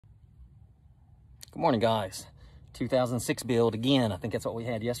Good morning, guys. 2006 build again. I think that's what we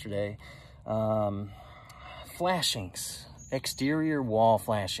had yesterday. Flashings, exterior wall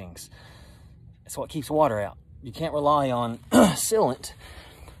flashings. That's what keeps water out. You can't rely on sealant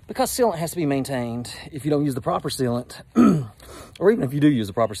because sealant has to be maintained. If you don't use the proper sealant, or even if you do use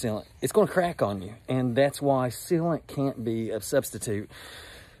the proper sealant, it's going to crack on you. And that's why sealant can't be a substitute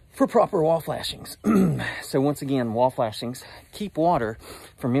for proper wall flashings. So once again, wall flashings keep water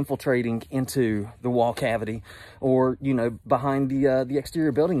from infiltrating into the wall cavity, or, you know, behind the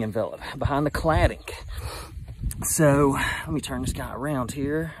exterior building envelope, behind the cladding. So let me turn this guy around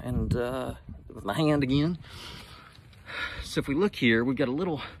here and with my hand again. So if we look here, we've got a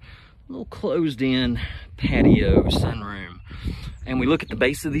little closed in patio sunroom. And we look at the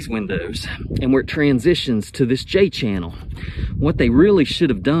base of these windows and where it transitions to this J channel. What they really should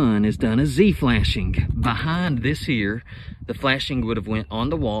have done is done a Z flashing. Behind this here, the flashing would have went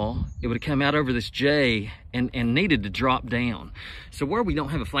on the wall. It would have come out over this J and needed to drop down. So where we don't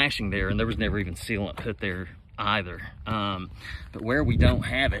have a flashing there, and there was never even sealant put there either, but where we don't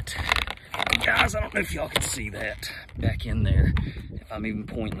have it, guys, I don't know if y'all can see that back in there, if I'm even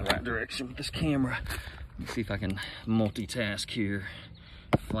pointing the right direction with this camera. Let's see if I can multitask here.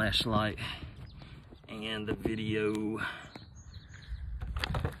 Flashlight and the video.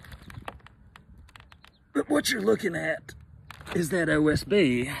 But what you're looking at is that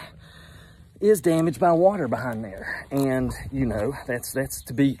OSB is damaged by water behind there. And, you know, that's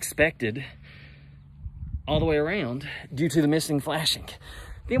to be expected all the way around due to the missing flashing.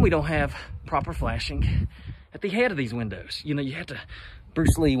 Then we don't have proper flashing at the head of these windows. You know, you have to,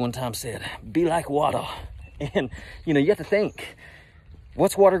 Bruce Lee one time said, be like water. And, you know, you have to think,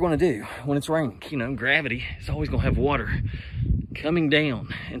 what's water going to do when it's raining? You know, gravity is always going to have water coming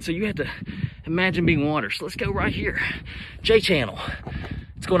down. And so you have to imagine being water. So let's go right here. J channel.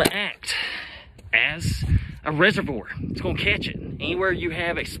 It's going to act as a reservoir. It's going to catch it. Anywhere you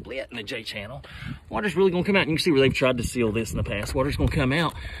have a split in the J channel, water's really going to come out. And you can see where they've tried to seal this in the past. Water's going to come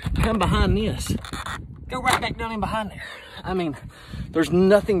out, come behind this, go right back down in behind there. I mean, there's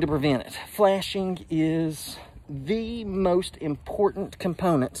nothing to prevent it. Flashing is the most important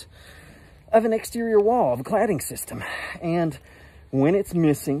component of an exterior wall, of a cladding system. And when it's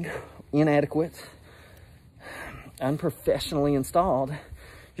missing, inadequate, unprofessionally installed,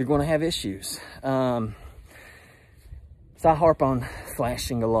 you're going to have issues. So I harp on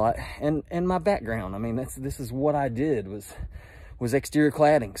flashing a lot, and my background, I mean, this is what I did, was exterior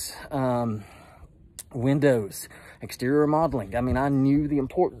claddings, windows, exterior remodeling. I mean, I knew the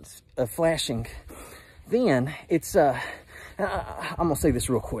importance of flashing. Then it's I'm gonna say this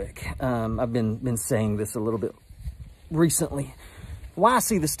real quick. I've been saying this a little bit recently. Why I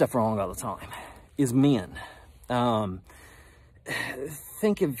see this stuff wrong all the time is men.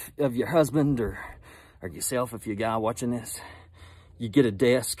 Think of your husband or yourself. If you're a guy watching this, you get a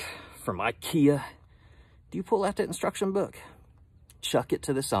desk from IKEA. Do you pull out that instruction book, chuck it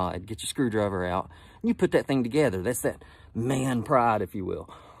to the side, get your screwdriver out, and you put that thing together? That's that man pride, if you will.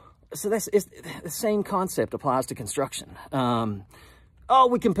 So it's the same concept applies to construction. Oh,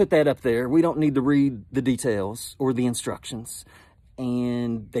 we can put that up there. We don't need to read the details or the instructions,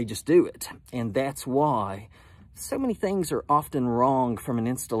 and they just do it. And that's why so many things are often wrong from an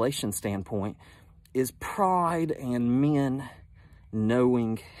installation standpoint, is pride and men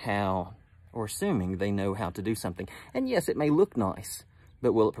knowing how, or assuming they know how to do something. And yes, it may look nice,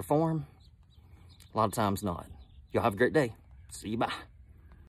 but will it perform? A lot of times not. Y'all have a great day. See you, bye.